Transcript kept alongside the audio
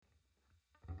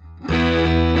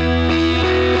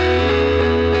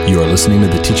You are listening to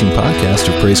the teaching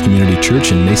podcast of Praise Community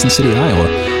Church in Mason City,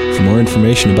 Iowa. For more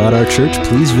information about our church,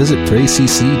 please visit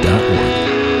praisecc.org.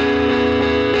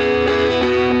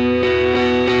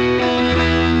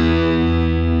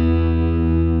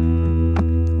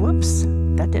 Whoops,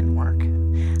 that didn't work.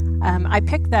 I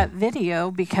picked that video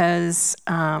because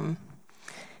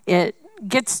it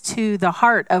gets to the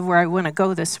heart of where I want to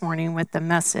go this morning with the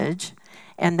message,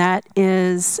 and that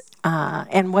is,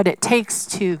 and what it takes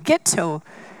to get to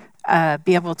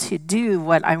be able to do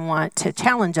what I want to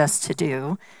challenge us to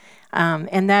do,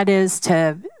 and that is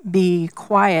to be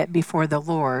quiet before the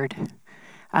Lord.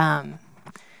 I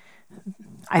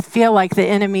feel like the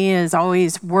enemy is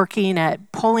always working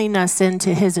at pulling us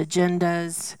into his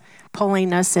agendas,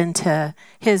 pulling us into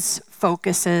his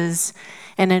focuses,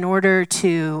 and in order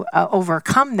to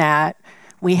overcome that,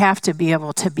 we have to be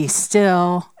able to be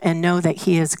still and know that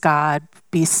he is God,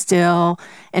 be still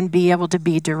and be able to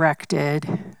be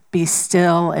directed, be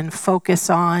still and focus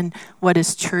on what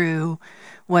is true,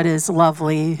 what is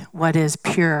lovely, what is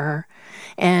pure.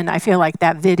 And I feel like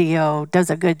that video does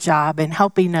a good job in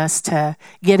helping us to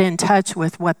get in touch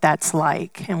with what that's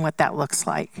like and what that looks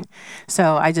like.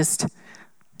 So I just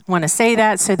want to say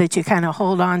that so that you kind of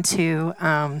hold on to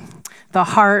the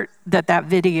heart that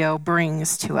video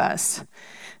brings to us.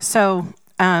 So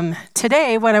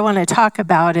today what I want to talk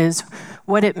about is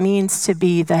what it means to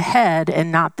be the head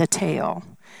and not the tail.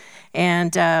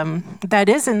 And that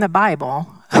is in the Bible.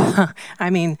 I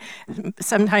mean,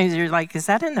 sometimes you're like, is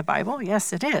that in the Bible?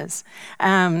 Yes, it is.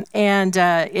 And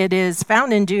it is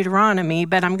found in Deuteronomy,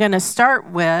 but I'm going to start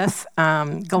with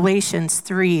Galatians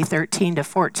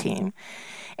 3:13-14.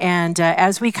 And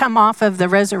as we come off of the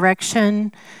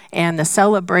resurrection and the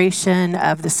celebration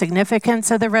of the significance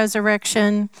of the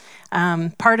resurrection,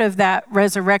 part of that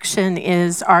resurrection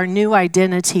is our new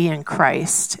identity in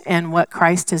Christ and what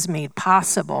Christ has made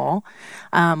possible.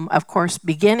 Of course,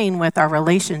 beginning with our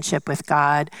relationship with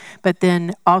God, but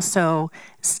then also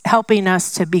helping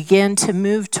us to begin to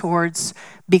move towards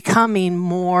becoming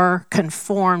more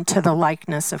conformed to the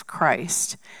likeness of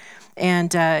Christ.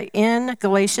 And in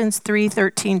Galatians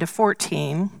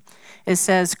 3:13-14, it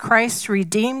says, Christ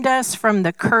redeemed us from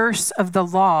the curse of the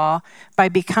law by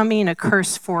becoming a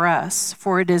curse for us.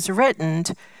 For it is written,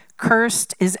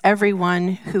 cursed is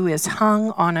everyone who is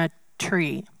hung on a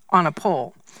tree, on a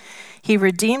pole. He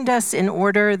redeemed us in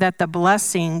order that the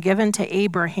blessing given to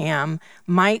Abraham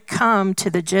might come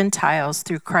to the Gentiles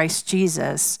through Christ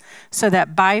Jesus, so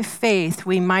that by faith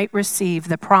we might receive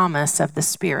the promise of the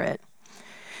Spirit.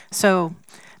 So,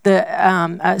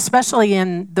 especially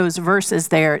in those verses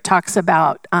there, it talks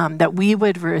about that we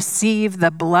would receive the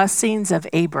blessings of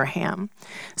Abraham.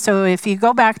 So if you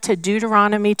go back to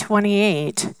Deuteronomy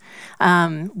 28,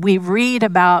 we read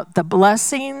about the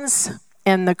blessings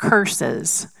and the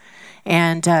curses.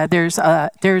 And there's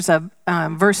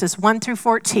verses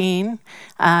 1-14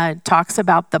 talks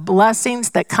about the blessings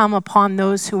that come upon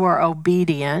those who are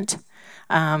obedient.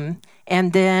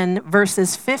 And then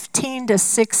verses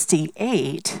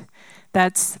 15-68,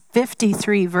 that's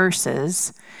 53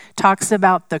 verses, talks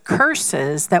about the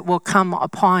curses that will come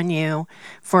upon you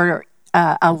for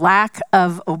a lack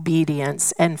of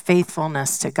obedience and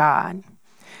faithfulness to God.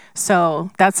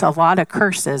 So that's a lot of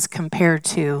curses compared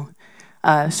to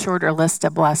a shorter list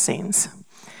of blessings.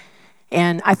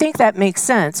 And I think that makes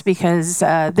sense because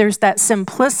there's that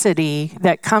simplicity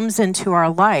that comes into our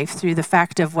life through the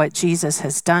fact of what Jesus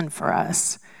has done for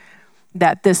us.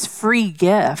 That this free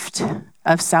gift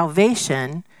of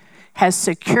salvation has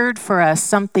secured for us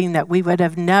something that we would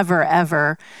have never,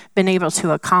 ever been able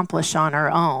to accomplish on our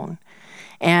own.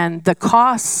 And the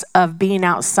costs of being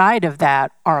outside of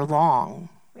that are long.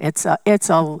 It's a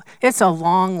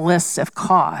long list of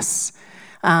costs.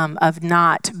 Of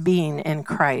not being in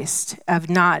Christ, of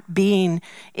not being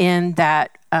in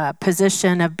that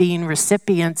position of being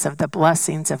recipients of the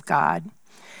blessings of God.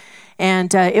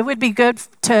 And it would be good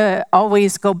to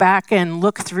always go back and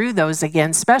look through those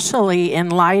again, especially in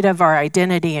light of our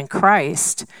identity in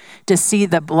Christ, to see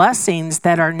the blessings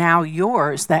that are now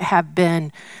yours, that have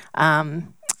been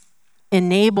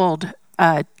enabled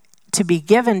to be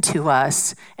given to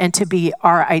us and to be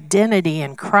our identity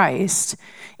in Christ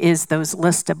is those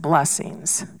list of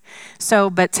blessings. So,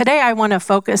 but today I want to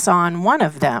focus on one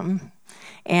of them,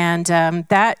 and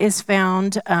that is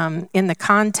found in the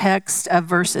context of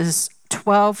verses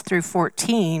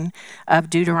 12-14 of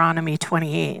Deuteronomy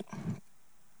 28.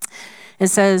 It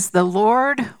says, "The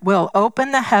Lord will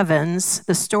open the heavens,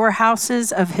 the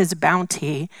storehouses of his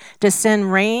bounty, to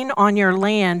send rain on your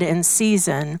land in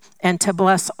season, and to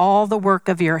bless all the work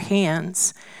of your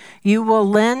hands. You will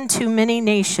lend to many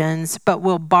nations, but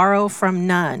will borrow from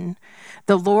none.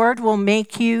 The Lord will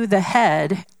make you the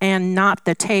head and not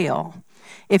the tail.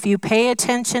 If you pay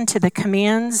attention to the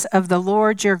commands of the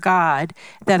Lord your God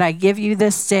that I give you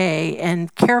this day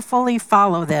and carefully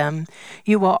follow them,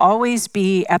 you will always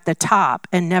be at the top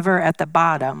and never at the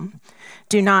bottom.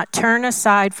 Do not turn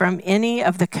aside from any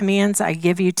of the commands I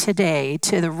give you today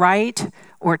to the right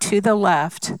or to the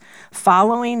left,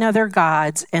 following other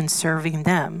gods and serving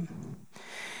them."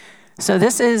 So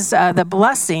this is the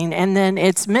blessing, and then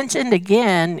it's mentioned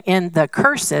again in the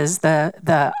curses,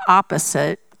 the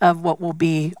opposite of what will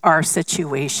be our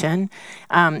situation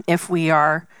if we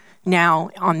are now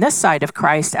on this side of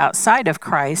Christ, outside of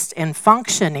Christ, and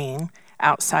functioning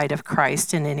outside of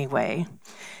Christ in any way.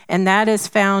 And that is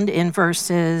found in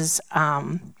verses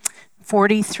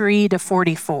 43 to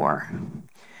 44.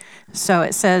 So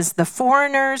it says, "The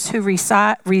foreigners who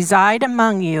reside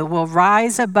among you will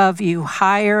rise above you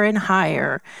higher and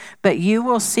higher, but you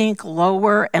will sink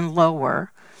lower and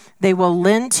lower. They will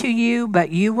lend to you,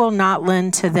 but you will not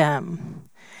lend to them.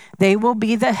 They will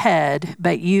be the head,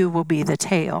 but you will be the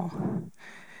tail."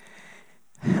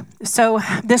 So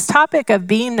this topic of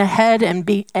being the head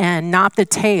and not the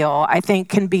tail, I think,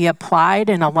 can be applied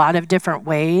in a lot of different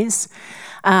ways.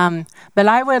 But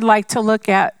I would like to look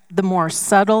at the more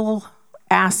subtle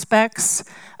aspects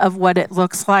of what it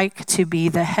looks like to be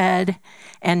the head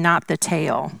and not the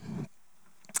tail.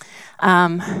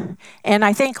 And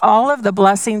I think all of the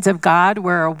blessings of God,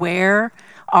 we're aware,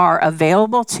 are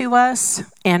available to us,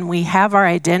 and we have our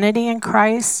identity in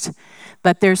Christ.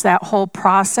 But there's that whole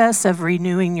process of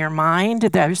renewing your mind.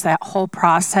 There's that whole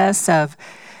process of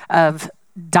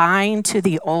dying to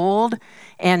the old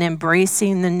and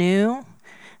embracing the new.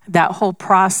 That whole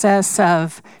process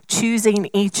of choosing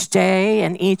each day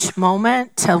and each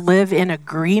moment to live in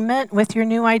agreement with your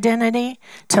new identity,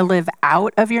 to live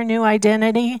out of your new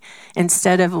identity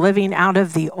instead of living out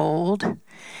of the old.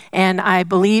 And I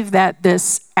believe that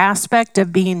this aspect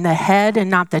of being the head and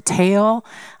not the tail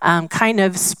kind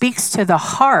of speaks to the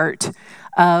heart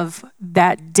of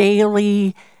that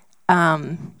daily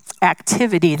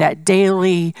activity, that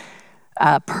daily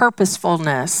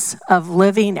purposefulness of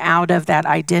living out of that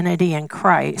identity in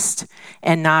Christ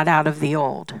and not out of the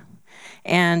old.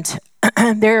 And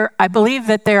I believe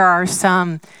that there are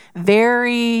some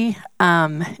very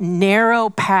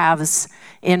narrow paths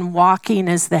in walking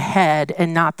as the head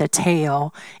and not the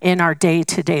tail in our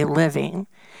day-to-day living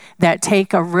that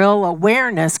take a real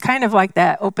awareness, kind of like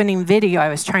that opening video I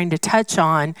was trying to touch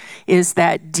on, is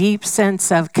that deep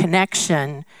sense of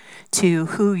connection to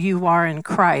who you are in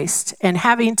Christ, and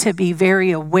having to be very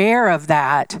aware of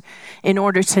that in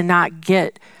order to not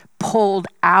get pulled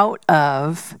out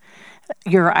of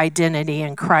your identity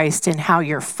in Christ and how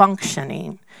you're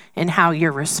functioning and how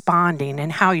you're responding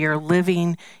and how you're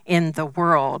living in the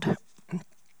world.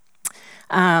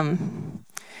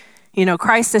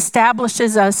 Christ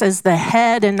establishes us as the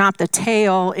head and not the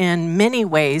tail in many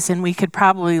ways, and we could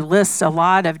probably list a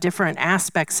lot of different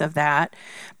aspects of that,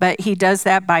 but he does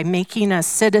that by making us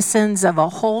citizens of a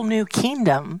whole new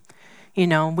kingdom.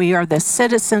 We are the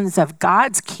citizens of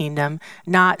God's kingdom,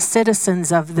 not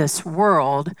citizens of this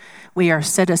world. We are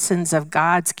citizens of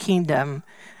God's kingdom.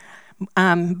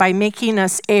 By making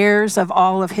us heirs of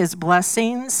all of his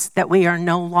blessings, that we are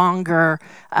no longer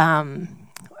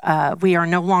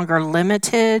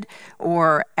limited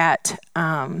or at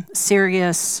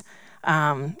serious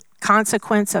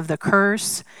consequence of the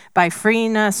curse, by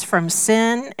freeing us from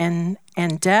sin and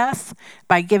death,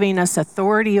 by giving us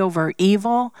authority over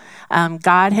evil.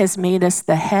 God has made us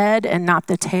the head and not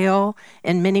the tail.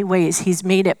 In many ways, he's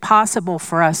made it possible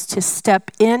for us to step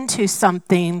into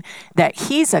something that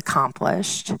he's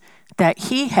accomplished, that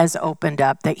he has opened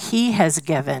up, that he has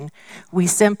given. We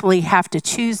simply have to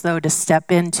choose, though, to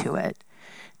step into it,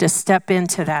 to step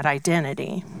into that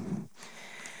identity.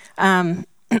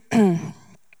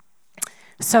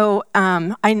 So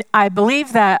I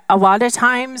believe that a lot of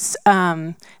times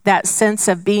that sense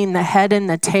of being the head and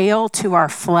the tail to our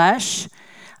flesh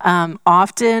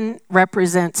often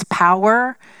represents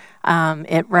power.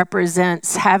 It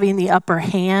represents having the upper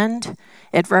hand.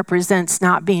 It represents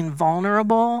not being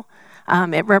vulnerable.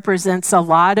 It represents a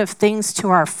lot of things to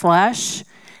our flesh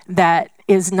that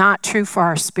is not true for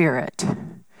our spirit.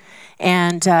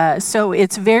 And so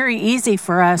it's very easy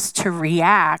for us to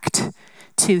react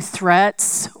to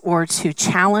threats or to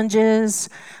challenges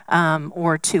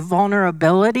or to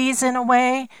vulnerabilities in a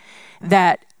way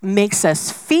that makes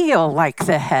us feel like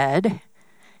the head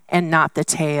and not the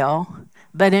tail.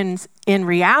 But in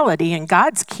reality, in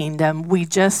God's kingdom, we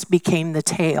just became the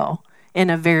tail in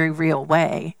a very real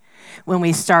way. When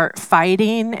we start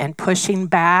fighting and pushing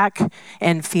back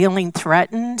and feeling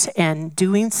threatened and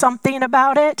doing something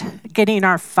about it, getting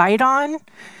our fight on,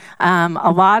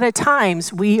 a lot of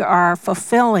times we are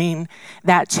fulfilling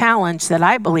that challenge that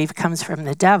I believe comes from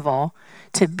the devil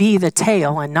to be the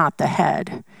tail and not the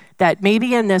head. That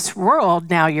maybe in this world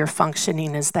now you're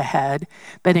functioning as the head,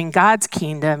 but in God's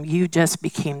kingdom you just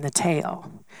became the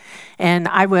tail. And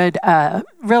I would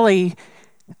really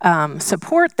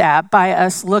support that by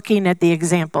us looking at the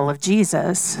example of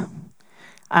Jesus.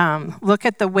 Look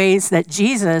at the ways that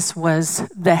Jesus was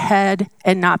the head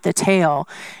and not the tail.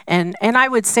 And I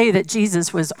would say that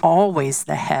Jesus was always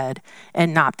the head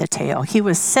and not the tail. He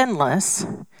was sinless.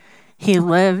 He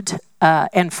lived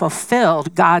and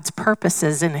fulfilled God's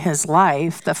purposes in his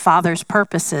life, the Father's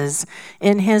purposes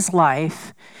in his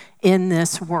life in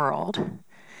this world.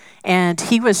 And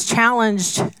he was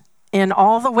challenged in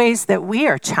all the ways that we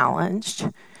are challenged,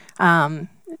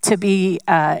 to be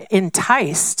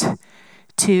enticed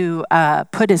to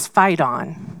put his fight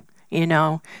on,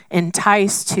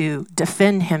 enticed to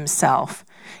defend himself,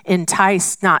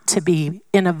 enticed not to be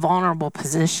in a vulnerable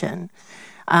position.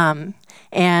 And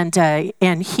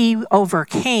he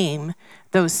overcame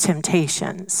those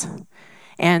temptations.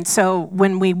 And so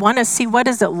when we want to see what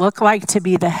does it look like to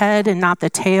be the head and not the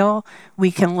tail, we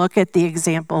can look at the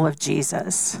example of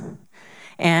Jesus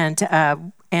and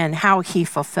how he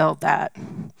fulfilled that.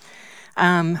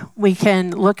 We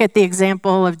can look at the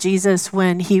example of Jesus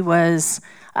when he was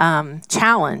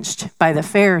challenged by the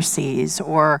Pharisees,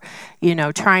 or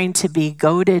trying to be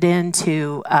goaded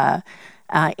into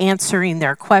answering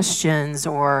their questions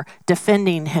or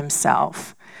defending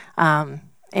himself.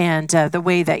 And the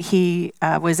way that he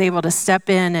was able to step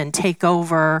in and take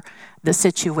over the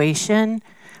situation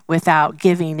without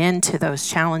giving in to those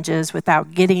challenges,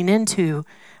 without getting into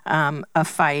a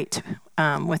fight,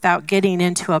 without getting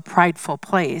into a prideful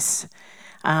place.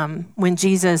 When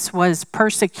Jesus was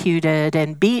persecuted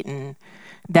and beaten,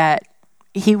 that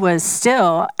he was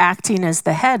still acting as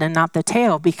the head and not the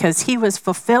tail, because he was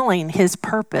fulfilling his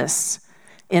purpose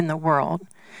in the world.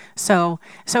 So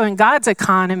in God's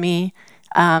economy,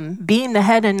 being the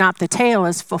head and not the tail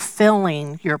is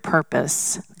fulfilling your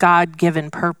purpose,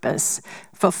 God-given purpose,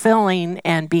 fulfilling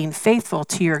and being faithful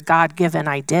to your God-given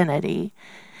identity,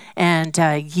 and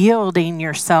yielding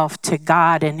yourself to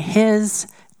God and his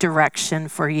direction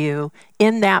for you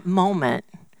in that moment,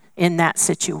 in that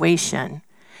situation,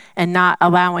 and not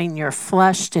allowing your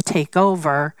flesh to take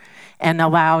over and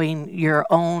allowing your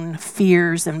own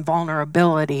fears and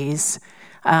vulnerabilities,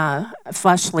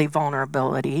 fleshly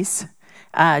vulnerabilities,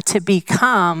 to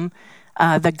become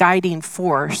the guiding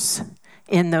force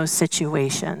in those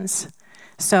situations.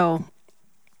 So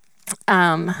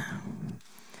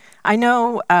I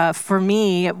know for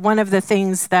me, one of the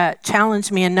things that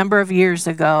challenged me a number of years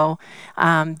ago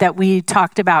that we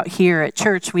talked about here at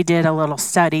church, we did a little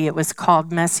study. It was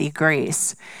called Messy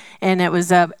Grace. And it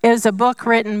was a book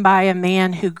written by a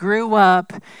man who grew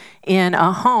up in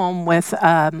a home with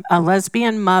a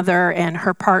lesbian mother and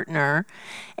her partner.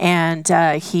 And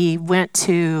he went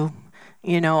to,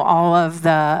 all of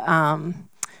the,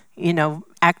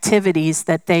 activities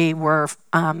that they were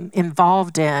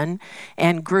involved in,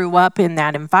 and grew up in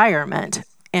that environment.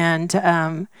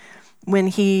 And when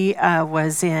he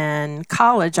was in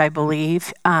college, I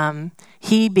believe,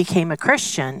 he became a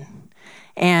Christian.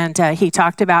 And he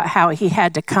talked about how he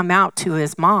had to come out to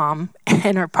his mom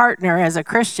and her partner as a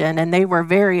Christian, and they were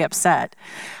very upset.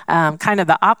 Kind of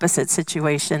the opposite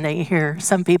situation that you hear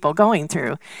some people going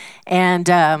through.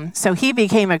 And so he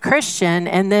became a Christian,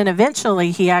 and then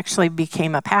eventually he actually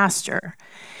became a pastor.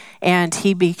 And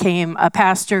he became a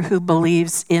pastor who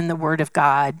believes in the Word of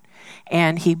God,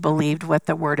 and he believed what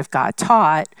the Word of God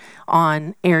taught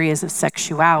on areas of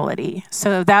sexuality.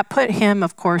 So that put him,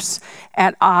 of course,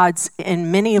 at odds in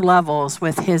many levels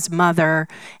with his mother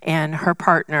and her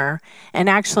partner. And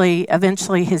actually,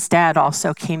 eventually his dad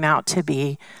also came out to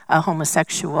be a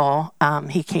homosexual.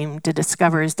 He came to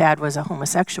discover his dad was a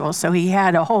homosexual. So he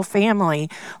had a whole family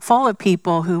full of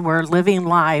people who were living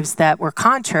lives that were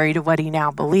contrary to what he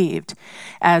now believed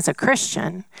as a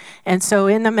Christian. And so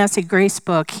in the Messy Grace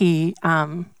book, he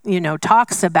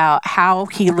talks about how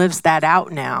he lives that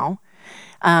out now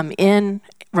in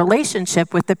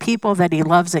relationship with the people that he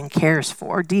loves and cares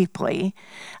for deeply,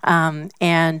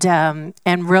 and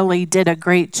really did a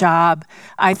great job,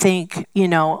 I think,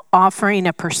 offering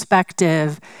a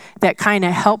perspective that kind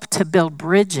of helped to build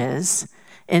bridges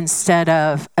instead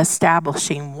of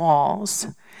establishing walls.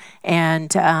 And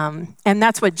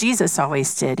that's what Jesus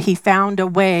always did. He found a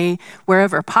way,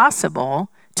 wherever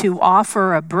possible, to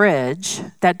offer a bridge.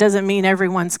 That doesn't mean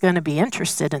everyone's going to be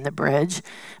interested in the bridge,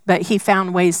 but he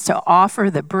found ways to offer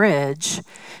the bridge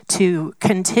to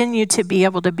continue to be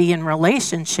able to be in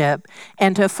relationship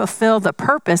and to fulfill the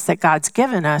purpose that God's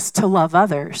given us to love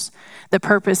others, the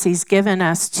purpose he's given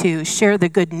us to share the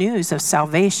good news of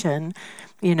salvation,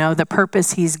 the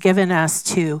purpose he's given us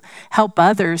to help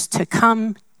others to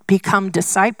become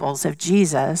disciples of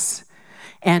Jesus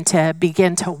and to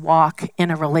begin to walk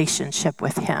in a relationship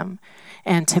with him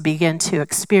and to begin to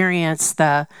experience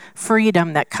the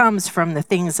freedom that comes from the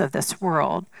things of this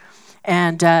world.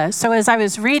 And so as I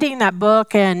was reading that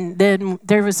book, and then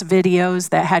there was videos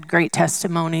that had great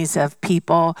testimonies of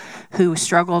people who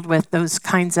struggled with those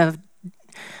kinds of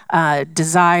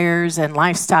desires and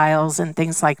lifestyles and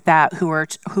things like that, who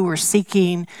were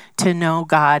seeking to know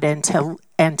God and to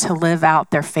live out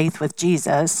their faith with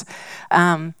Jesus.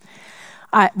 One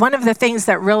of the things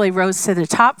that really rose to the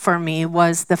top for me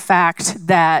was the fact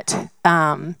that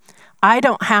I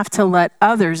don't have to let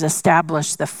others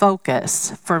establish the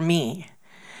focus for me,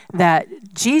 that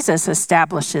Jesus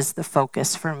establishes the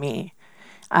focus for me.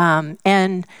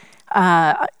 Others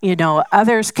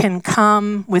can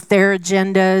come with their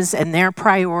agendas and their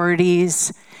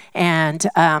priorities,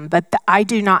 but I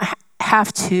do not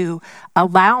have to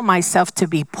allow myself to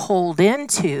be pulled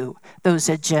into those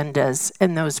agendas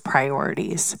and those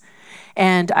priorities.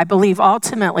 And I believe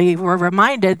ultimately we're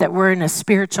reminded that we're in a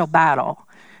spiritual battle.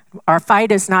 Our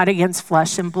fight is not against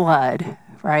flesh and blood,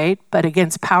 right? But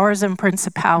against powers and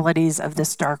principalities of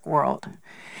this dark world.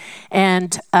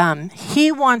 And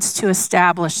he wants to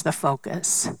establish the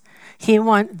focus.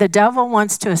 The devil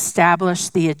wants to establish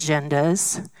the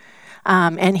agendas,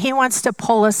 and he wants to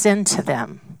pull us into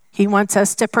them. He wants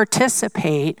us to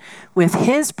participate with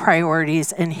his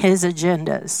priorities and his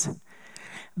agendas.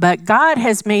 But God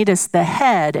has made us the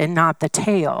head and not the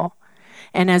tail.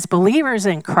 And as believers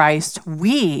in Christ,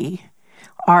 we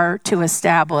are to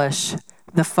establish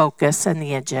the focus and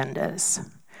the agendas.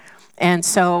 And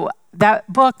so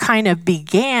that book kind of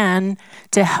began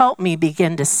to help me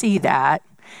begin to see that.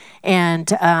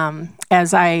 And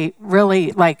as I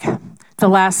really the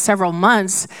last several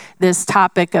months, this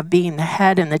topic of being the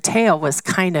head and the tail was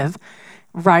kind of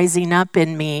rising up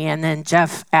in me. And then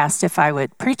Jeff asked if I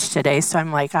would preach today. So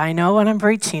I'm like, I know what I'm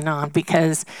preaching on,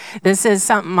 because this is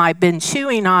something I've been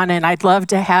chewing on, and I'd love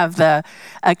to have the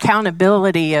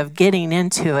accountability of getting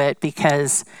into it,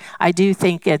 because I do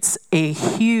think it's a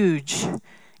huge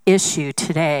issue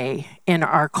today in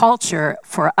our culture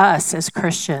for us as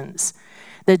Christians.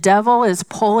 The devil is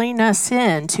pulling us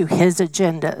into his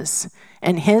agendas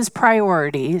and his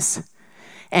priorities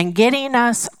and getting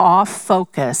us off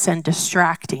focus and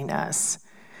distracting us.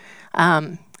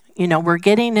 We're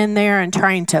getting in there and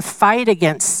trying to fight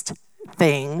against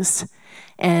things.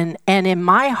 And in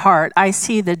my heart, I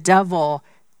see the devil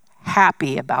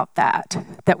happy about that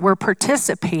we're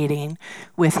participating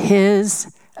with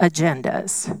his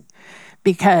agendas,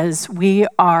 because we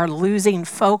are losing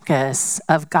focus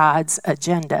of God's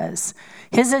agendas.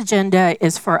 His agenda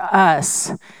is for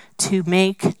us to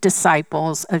make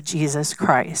disciples of Jesus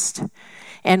Christ.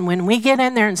 And when we get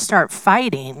in there and start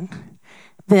fighting,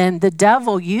 then the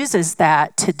devil uses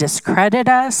that to discredit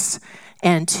us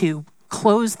and to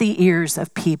close the ears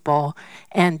of people,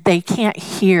 and they can't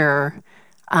hear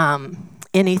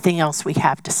anything else we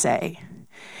have to say.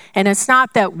 And it's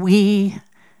not that we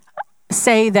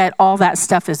say that all that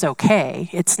stuff is okay.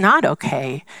 It's not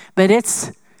okay, but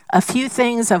it's a few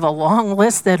things of a long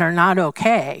list that are not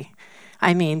okay.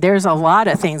 I mean, there's a lot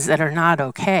of things that are not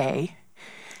okay,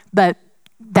 but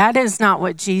that is not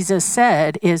what Jesus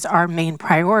said is our main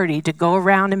priority, to go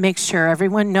around and make sure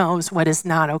everyone knows what is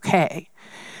not okay.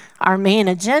 Our main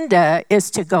agenda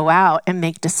is to go out and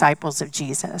make disciples of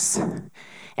Jesus,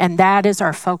 and that is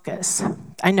our focus.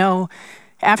 I know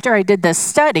after I did this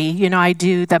study, I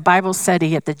do the Bible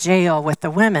study at the jail with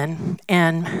the women,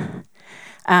 and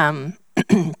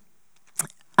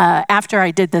after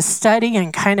I did this study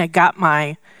and kind of got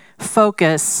my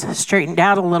focus straightened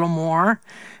out a little more,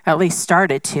 at least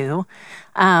started to,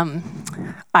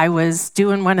 I was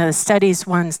doing one of the studies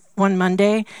one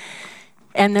Monday,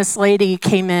 and this lady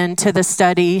came into the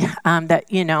study,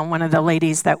 one of the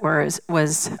ladies that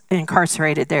was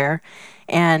incarcerated there,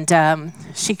 and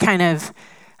she kind of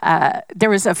there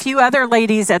was a few other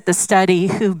ladies at the study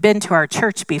who've been to our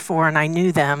church before, and I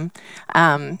knew them,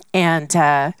 and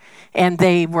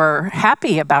they were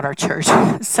happy about our church.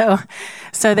 So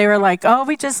they were like, "Oh,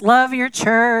 we just love your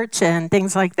church," and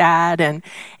things like that.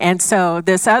 And so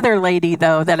this other lady,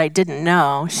 though, that I didn't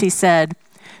know, she said,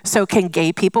 "So can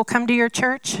gay people come to your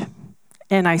church?"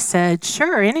 And I said,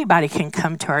 "Sure, anybody can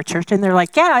come to our church." And they're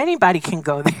like, "Yeah, anybody can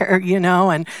go there,"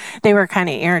 And they were kind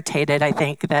of irritated, I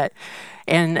think, that.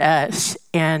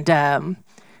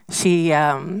 She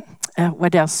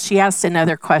what else? She asked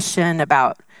another question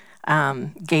about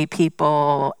gay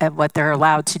people and what they're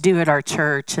allowed to do at our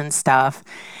church and stuff.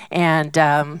 And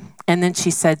then she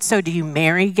said, "So do you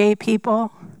marry gay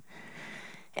people?"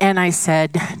 And I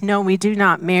said, "No, we do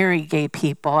not marry gay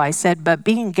people." I said, "But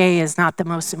being gay is not the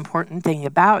most important thing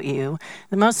about you.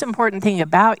 The most important thing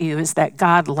about you is that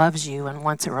God loves you and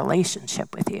wants a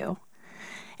relationship with you."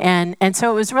 And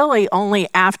so it was really only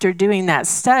after doing that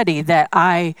study that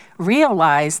I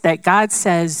realized that God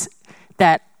says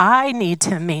that I need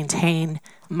to maintain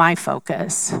my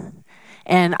focus.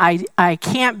 And I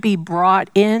can't be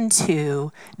brought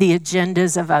into the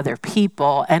agendas of other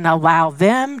people and allow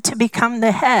them to become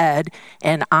the head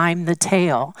and I'm the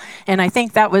tail. And I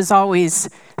think that was always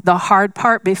the hard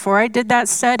part before I did that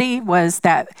study, was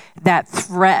that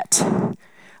threat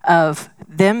of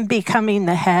them becoming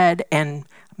the head and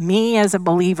me as a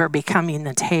believer becoming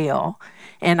the tail.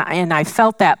 And I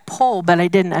felt that pull, but I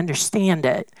didn't understand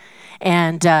it.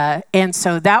 And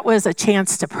so that was a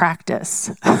chance to practice.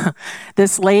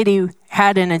 This lady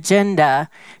had an agenda.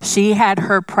 She had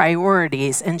her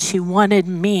priorities, and she wanted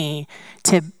me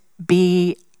to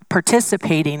be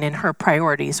participating in her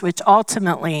priorities, which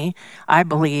ultimately, I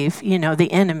believe,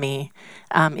 the enemy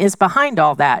is behind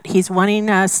all that. He's wanting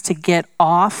us to get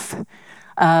off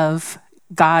of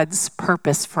God's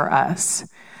purpose for us.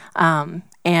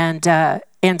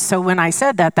 And so when I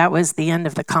said that, that was the end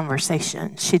of the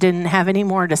conversation. She didn't have any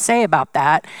more to say about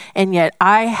that. And yet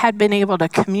I had been able to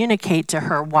communicate to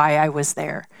her why I was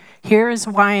there. Here's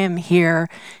why I'm here,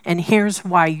 and here's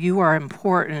why you are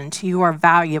important, you are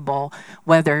valuable,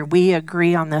 whether we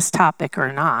agree on this topic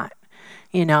or not.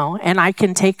 And I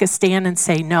can take a stand and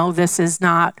say, no, this is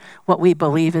not what we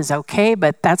believe is okay,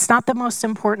 but that's not the most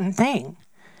important thing.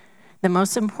 The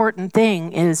most important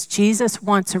thing is Jesus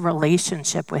wants a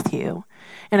relationship with you.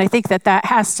 And I think that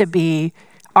has to be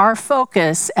our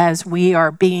focus as we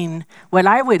are being what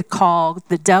I would call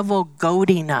the devil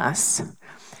goading us.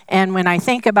 And when I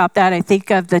think about that, I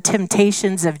think of the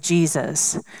temptations of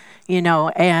Jesus,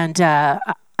 and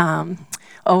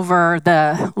over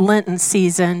the Lenten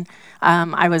season,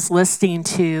 I was listening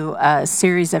to a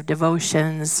series of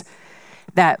devotions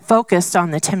that focused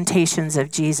on the temptations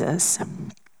of Jesus.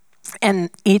 And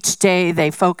each day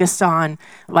they focused on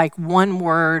like one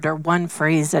word or one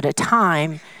phrase at a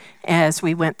time as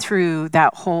we went through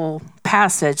that whole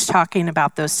passage talking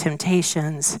about those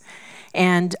temptations.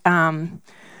 And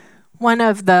one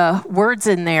of the words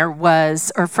in there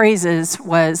or phrases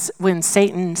was when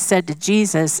Satan said to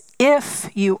Jesus, "If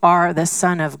you are the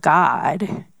Son of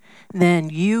God, then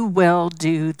you will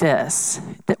do this."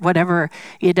 That whatever,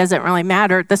 it doesn't really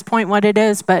matter at this point what it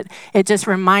is, but it just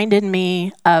reminded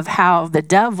me of how the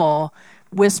devil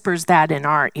whispers that in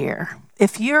our ear.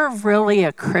 If you're really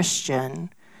a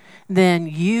Christian, then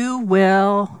you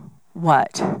will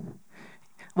what?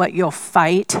 What, you'll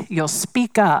fight, you'll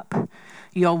speak up,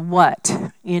 you'll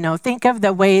what? Think of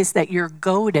the ways that you're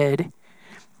goaded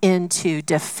into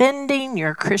defending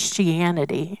your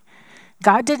Christianity.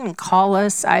 God didn't call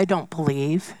us, I don't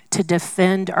believe, to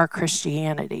defend our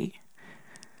Christianity.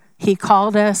 He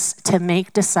called us to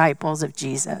make disciples of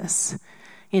Jesus.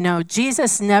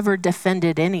 Jesus never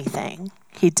defended anything.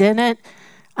 He didn't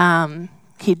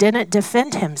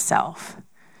defend himself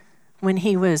when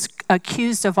he was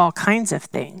accused of all kinds of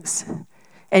things.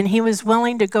 And he was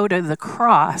willing to go to the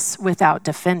cross without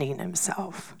defending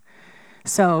himself.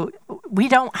 So we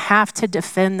don't have to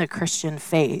defend the Christian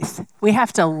faith. We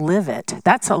have to live it.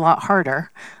 That's a lot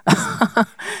harder,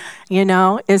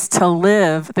 is to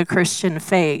live the Christian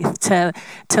faith, to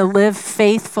live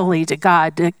faithfully to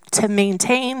God, to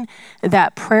maintain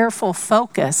that prayerful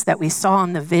focus that we saw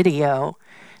in the video,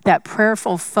 that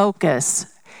prayerful focus,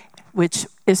 which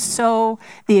is so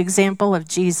the example of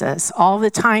Jesus. All the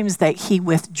times that he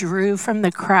withdrew from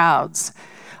the crowds,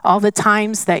 all the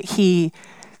times that he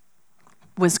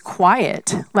was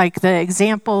quiet, like the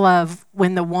example of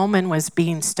when the woman was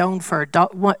being stoned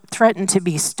threatened to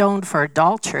be stoned for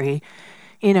adultery.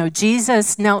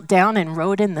 Jesus knelt down and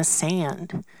wrote in the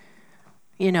sand.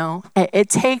 It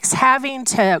takes having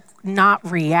to not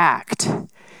react.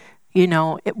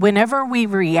 Whenever we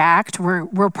react,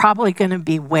 we're probably going to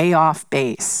be way off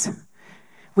base.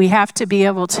 We have to be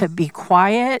able to be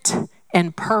quiet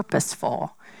and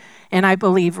purposeful. And I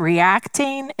believe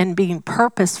reacting and being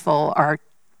purposeful are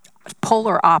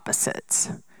polar opposites.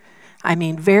 I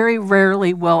mean, very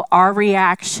rarely will our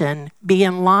reaction be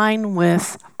in line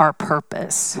with our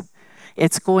purpose.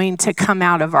 It's going to come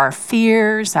out of our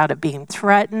fears, out of being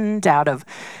threatened, out of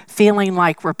feeling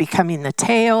like we're becoming the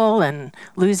tail and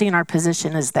losing our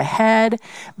position as the head.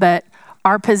 But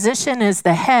our position as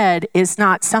the head is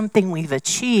not something we've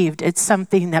achieved. It's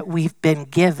something that we've been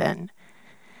given.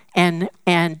 And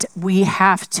we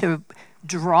have to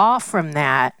draw from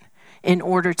that in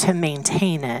order to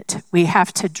maintain it. We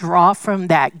have to draw from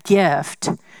that gift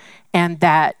and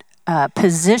that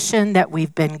position that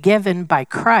we've been given by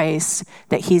Christ,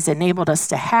 that he's enabled us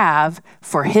to have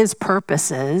for his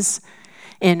purposes,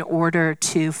 in order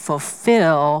to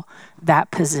fulfill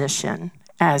that position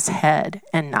as head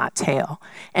and not tail.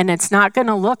 And it's not going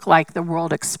to look like the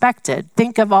world expected.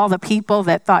 Think of all the people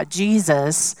that thought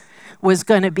Jesus was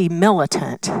going to be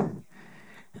militant.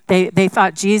 They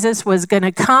thought Jesus was going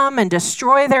to come and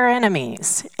destroy their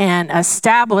enemies and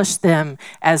establish them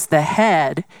as the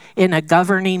head in a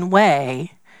governing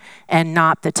way and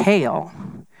not the tail.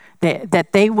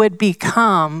 That they would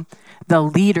become the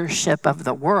leadership of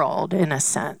the world in a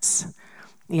sense,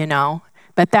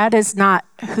 But that is not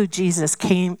who Jesus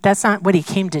came. That's not what he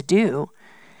came to do.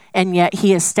 And yet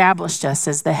he established us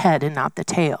as the head and not the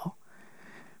tail.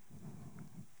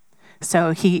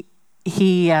 So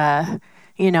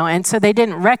and so they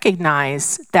didn't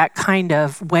recognize that kind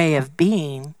of way of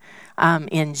being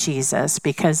in Jesus,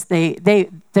 because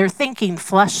they're thinking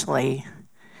fleshly.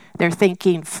 They're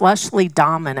thinking fleshly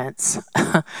dominance.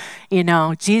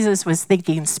 Jesus was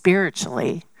thinking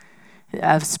spiritually,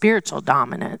 of spiritual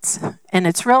dominance. And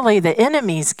it's really the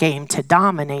enemy's game to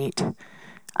dominate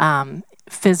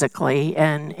physically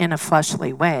and in a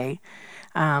fleshly way.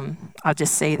 I'll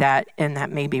just say that, and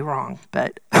that may be wrong,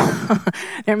 but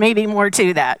there may be more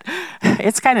to that.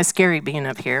 It's kind of scary being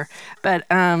up here, but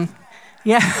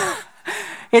yeah,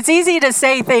 it's easy to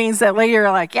say things that later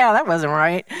you're like, yeah, that wasn't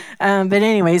right.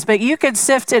 But you could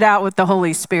sift it out with the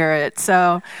Holy Spirit.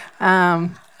 So,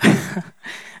 one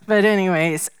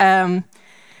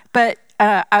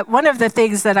of the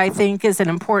things that I think is an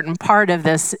important part of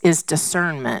this is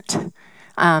discernment.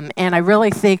 And I really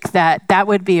think that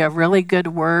would be a really good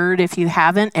word if you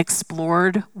haven't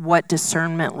explored what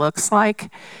discernment looks like,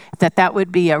 that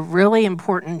would be a really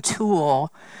important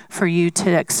tool for you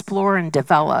to explore and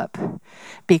develop,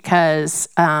 because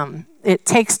it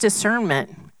takes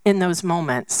discernment in those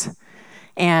moments.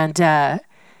 And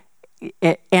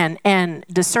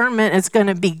discernment is going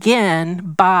to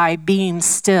begin by being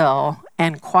still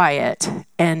and quiet.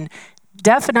 And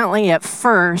definitely at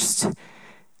first,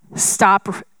 stop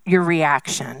your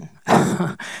reaction.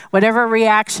 Whatever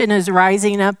reaction is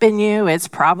rising up in you, it's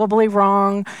probably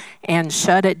wrong, and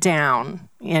shut it down,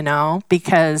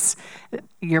 because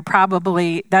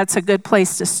that's a good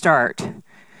place to start.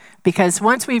 Because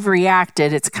once we've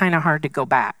reacted, it's kind of hard to go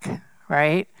back,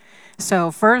 right? So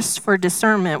first, for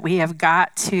discernment, we have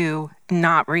got to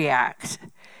not react.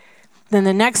 Then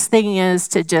the next thing is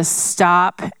to just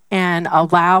stop and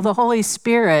allow the Holy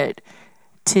Spirit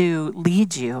to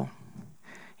lead you,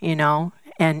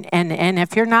 and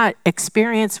if you're not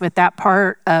experienced with that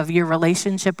part of your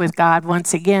relationship with God,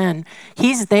 once again,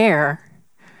 he's there.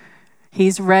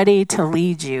 He's ready to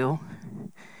lead you.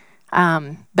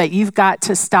 But you've got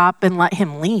to stop and let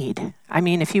him lead. I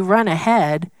mean, if you run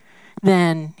ahead,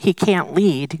 then he can't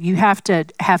lead. You have to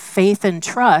have faith and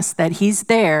trust that he's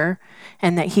there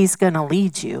and that he's going to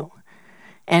lead you.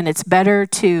 And it's better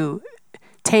to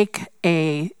take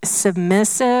a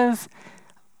submissive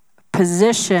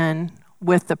position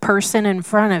with the person in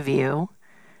front of you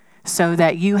so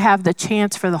that you have the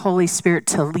chance for the Holy Spirit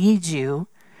to lead you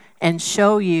and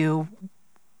show you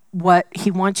what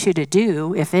he wants you to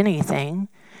do, if anything,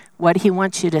 what he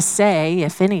wants you to say,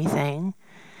 if anything.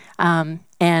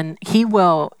 And he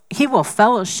will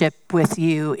fellowship with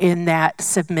you in that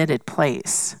submitted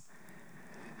place.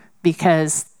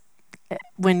 Because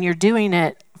when you're doing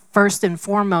it, first and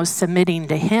foremost, submitting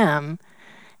to him,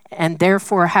 and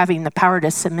therefore having the power to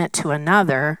submit to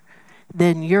another,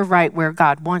 then you're right where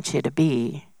God wants you to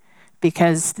be.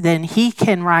 Because then he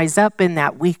can rise up in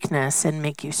that weakness and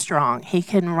make you strong. He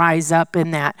can rise up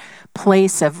in that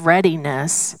place of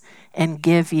readiness and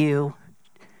give you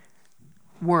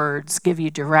words, give you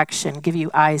direction, give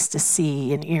you eyes to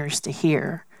see and ears to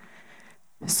hear.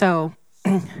 So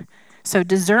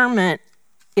discernment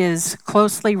is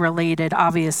closely related,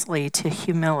 obviously, to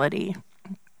humility.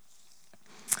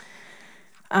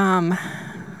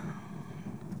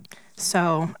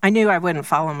 So I knew I wouldn't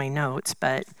follow my notes,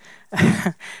 but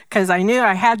because I knew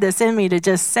I had this in me to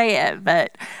just say it,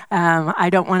 but I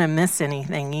don't want to miss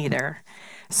anything either.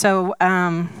 So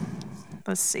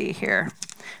let's see here.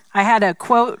 I had a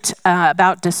quote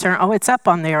about discern. Oh, it's up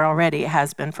on there already. It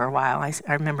has been for a while. I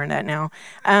remember that now.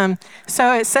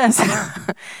 So it says,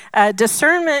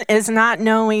 discernment is not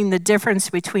knowing the difference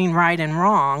between right and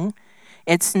wrong.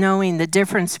 It's knowing the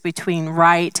difference between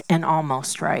right and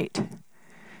almost right.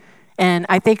 And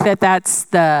I think that that's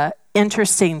the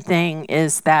interesting thing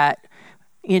is that,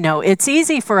 it's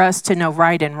easy for us to know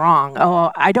right and wrong.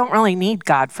 Oh, I don't really need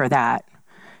God for that.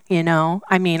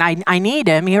 I need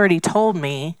him. He already told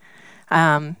me.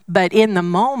 But in the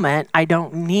moment, I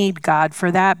don't need God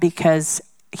for that because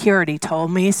he already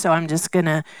told me. So I'm just going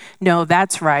to know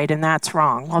that's right and that's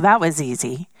wrong. Well, that was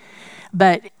easy.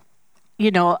 But,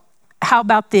 how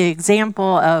about the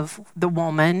example of the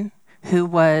woman who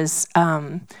was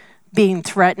being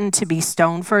threatened to be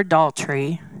stoned for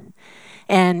adultery?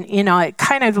 And, it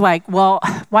kind of like, well,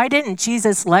 why didn't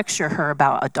Jesus lecture her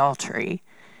about adultery?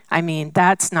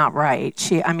 That's not right.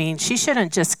 She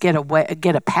shouldn't just get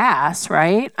a pass,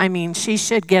 right? She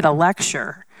should get a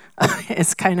lecture.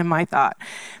 It's kind of my thought.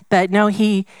 But no,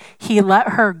 he let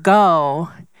her go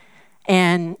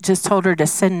and just told her to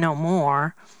sin no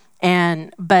more.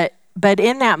 But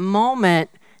in that moment,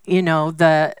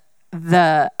 the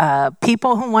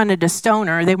people who wanted to stone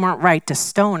her, they weren't right to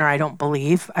stone her, I don't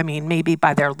believe. Maybe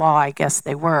by their law, I guess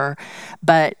they were.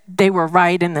 But they were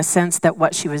right in the sense that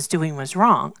what she was doing was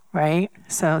wrong, right?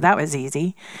 So that was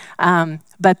easy.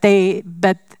 But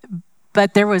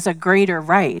there was a greater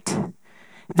right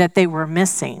that they were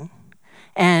missing.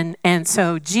 And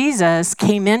so Jesus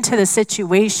came into the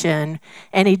situation,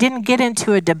 and he didn't get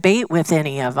into a debate with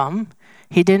any of them.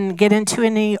 He didn't get into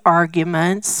any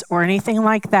arguments or anything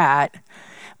like that.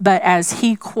 But as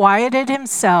he quieted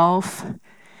himself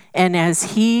and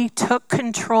as he took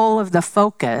control of the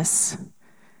focus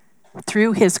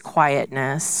through his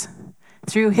quietness,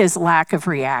 through his lack of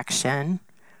reaction,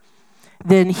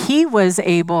 then he was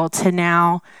able to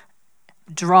now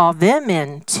draw them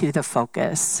into the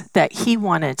focus that he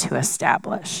wanted to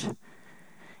establish.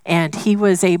 And he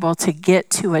was able to get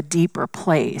to a deeper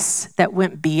place that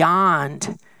went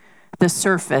beyond the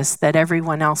surface that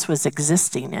everyone else was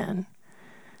existing in.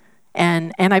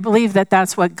 And I believe that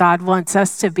that's what God wants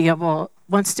to be able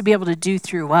to do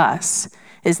through us,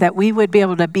 is that we would be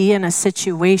able to be in a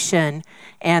situation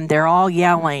and they're all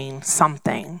yelling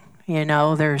something.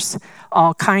 There's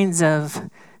all kinds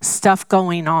of stuff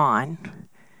going on.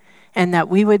 And that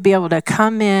we would be able to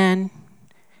come in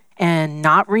and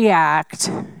not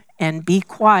react and be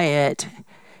quiet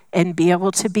and be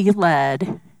able to be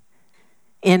led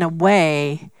in a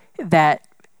way that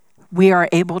we are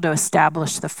able to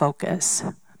establish the focus,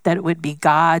 that it would be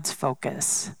God's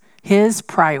focus, his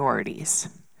priorities.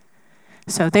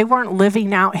 So they weren't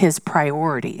living out his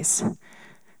priorities.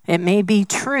 It may be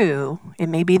true, it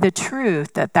may be the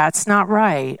truth that that's not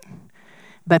right,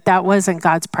 but that wasn't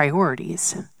God's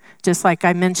priorities. Just like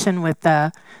I mentioned with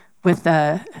the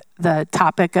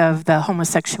topic of the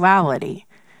homosexuality.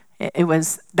 It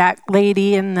was that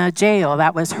lady in the jail.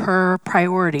 That was her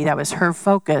priority. That was her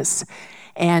focus.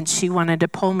 And she wanted to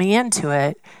pull me into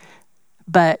it.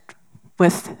 But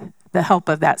with the help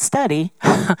of that study,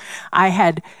 I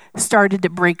had started to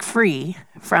break free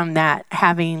from that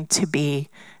having to be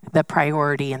the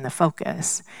priority and the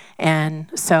focus.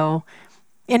 And so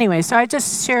anyway, so I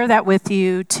just share that with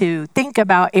you to think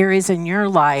about areas in your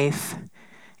life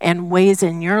and ways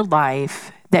in your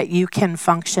life that you can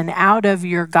function out of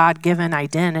your God-given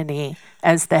identity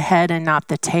as the head and not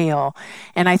the tail.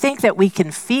 And I think that we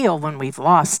can feel when we've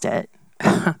lost it.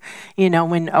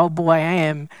 When, oh boy, I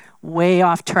am way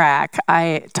off track.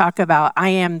 I talk about I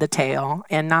am the tail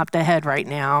and not the head right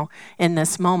now in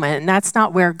this moment. And that's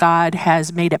not where God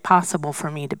has made it possible for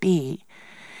me to be.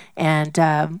 And,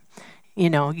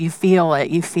 you feel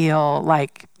it. You feel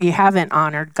like you haven't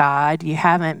honored God. You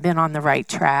haven't been on the right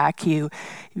track. You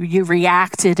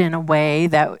reacted in a way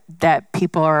that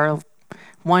people are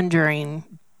wondering,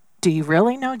 do you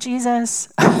really know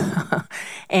Jesus?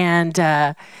 And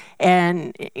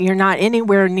you're not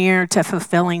anywhere near to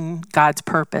fulfilling God's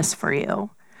purpose for you.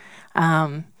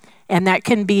 And that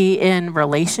can be in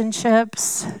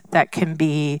relationships. That can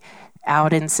be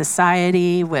out in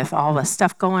society with all the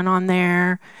stuff going on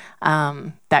there.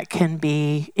 That can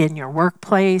be in your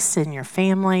workplace, in your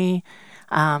family,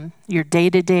 your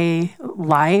day-to-day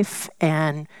life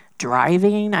and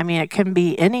driving. It can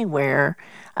be anywhere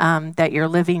that you're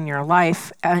living your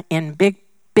life in big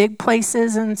big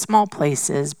places and small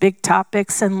places, big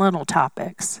topics and little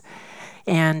topics.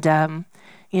 And,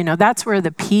 that's where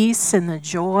the peace and the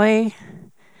joy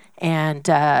and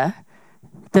the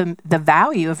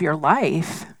value of your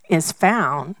life is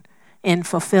found in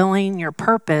fulfilling your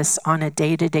purpose on a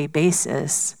day-to-day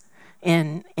basis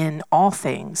in all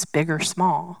things, big or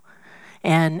small.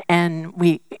 And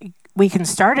we can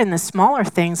start in the smaller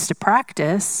things to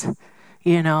practice,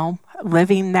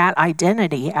 living that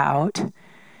identity out.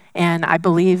 And I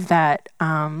believe that,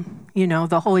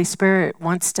 the Holy Spirit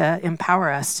wants to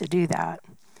empower us to do that.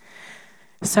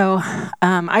 So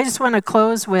I just want to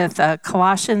close with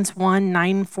Colossians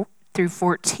 1:9 through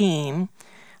 14.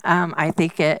 I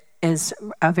think it is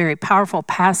a very powerful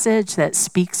passage that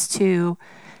speaks to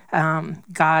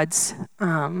God's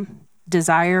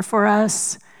desire for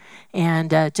us,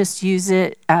 and just use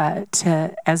it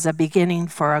as a beginning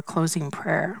for a closing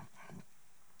prayer.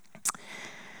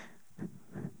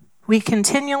 We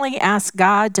continually ask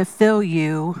God to fill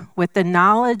you with the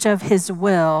knowledge of His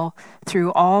will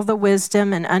through all the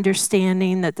wisdom and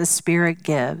understanding that the Spirit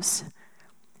gives,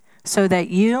 so that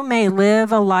you may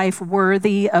live a life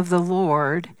worthy of the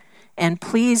Lord and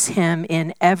please Him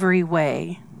in every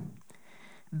way,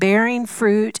 bearing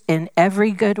fruit in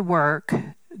every good work,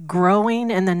 growing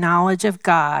in the knowledge of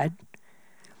God,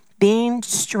 being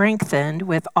strengthened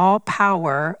with all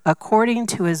power according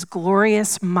to His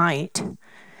glorious might,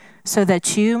 so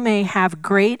that you may have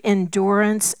great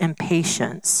endurance and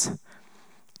patience,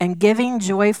 and giving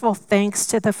joyful thanks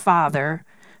to the Father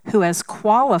who has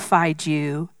qualified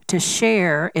you to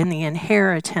share in the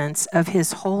inheritance of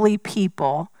His holy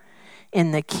people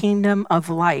in the kingdom of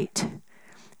light.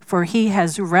 For He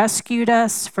has rescued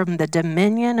us from the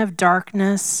dominion of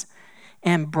darkness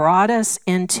and brought us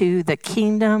into the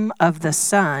kingdom of the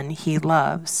Son He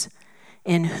loves,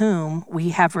 in whom we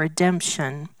have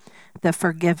redemption, the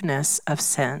forgiveness of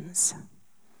sins.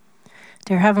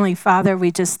 Dear Heavenly Father,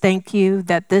 we just thank you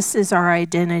that this is our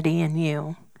identity in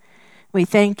you. We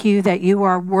thank you that you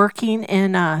are working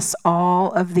in us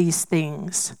all of these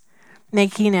things,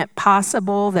 making it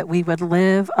possible that we would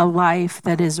live a life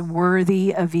that is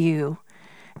worthy of you,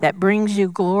 that brings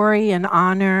you glory and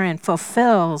honor and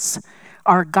fulfills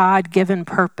our God-given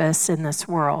purpose in this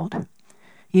world.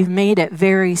 You've made it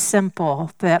very simple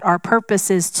that our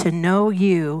purpose is to know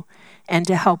you and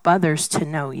to help others to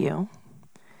know you.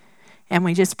 And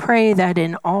we just pray that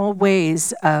in all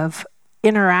ways of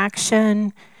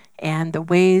interaction and the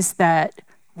ways that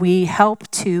we help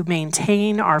to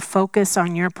maintain our focus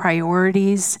on your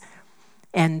priorities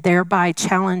and thereby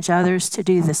challenge others to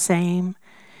do the same,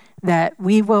 that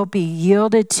we will be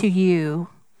yielded to you,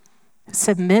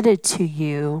 submitted to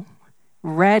you,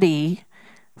 ready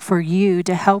for you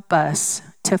to help us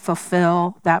to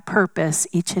fulfill that purpose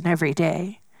each and every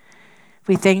day.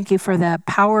 We thank you for the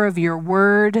power of your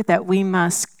word that we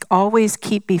must always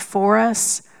keep before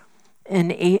us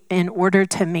in order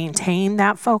to maintain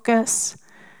that focus.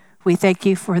 We thank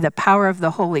you for the power of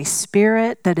the Holy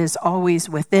Spirit that is always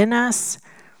within us,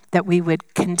 that we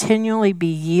would continually be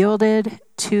yielded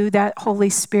to that Holy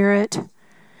Spirit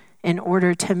in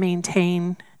order to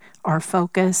maintain our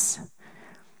focus.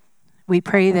 We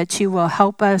pray that you will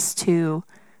help us to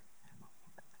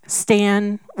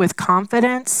stand with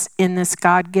confidence in this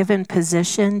God-given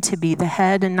position to be the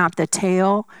head and not the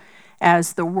tail,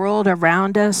 as the world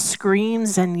around us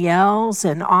screams and yells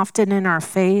and often in our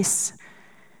face,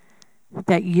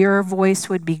 that your voice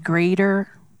would be greater,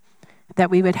 that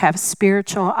we would have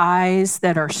spiritual eyes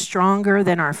that are stronger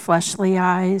than our fleshly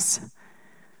eyes,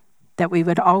 that we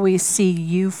would always see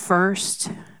you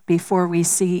first before we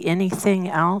see anything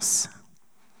else.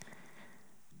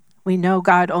 We know,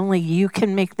 God, only you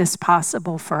can make this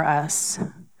possible for us.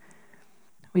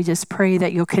 We just pray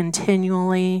that you'll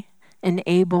continually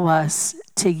enable us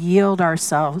to yield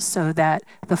ourselves so that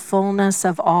the fullness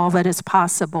of all that is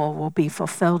possible will be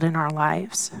fulfilled in our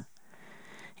lives,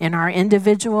 in our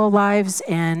individual lives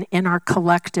and in our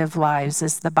collective lives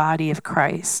as the body of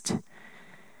Christ.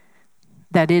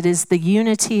 That it is the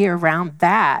unity around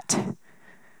that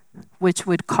which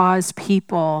would cause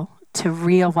people to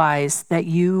realize that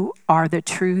you are the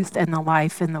truth and the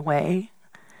life and the way.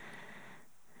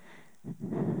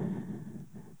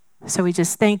 So we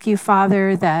just thank you,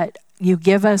 Father, that you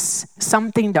give us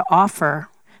something to offer,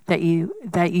 that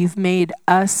you've made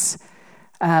us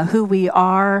who we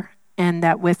are, and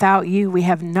that without you we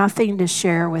have nothing to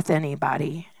share with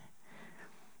anybody.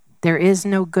 There is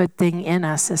no good thing in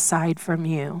us aside from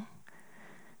you.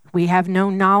 We have no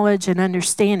knowledge and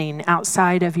understanding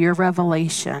outside of your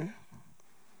revelation.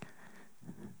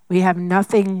 We have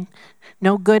nothing,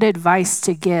 no good advice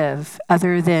to give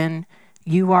other than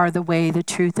you are the way, the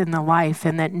truth, and the life,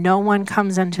 and that no one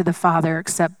comes unto the Father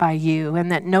except by you,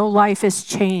 and that no life is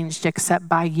changed except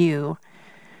by you.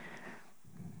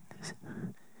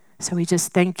 So we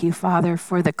just thank you, Father,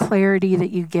 for the clarity that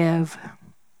you give.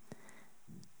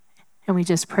 And we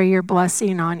just pray your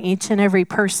blessing on each and every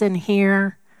person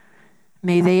here.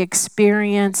 May they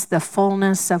experience the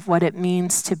fullness of what it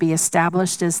means to be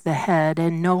established as the head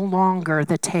and no longer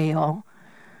the tail,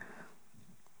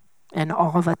 and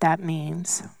all that that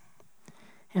means.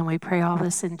 And we pray all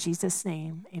this in Jesus'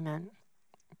 name. Amen.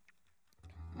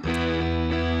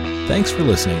 Thanks for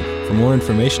listening. For more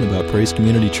information about Praise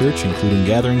Community Church, including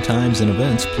gathering times and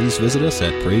events, please visit us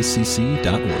at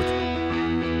praisecc.org.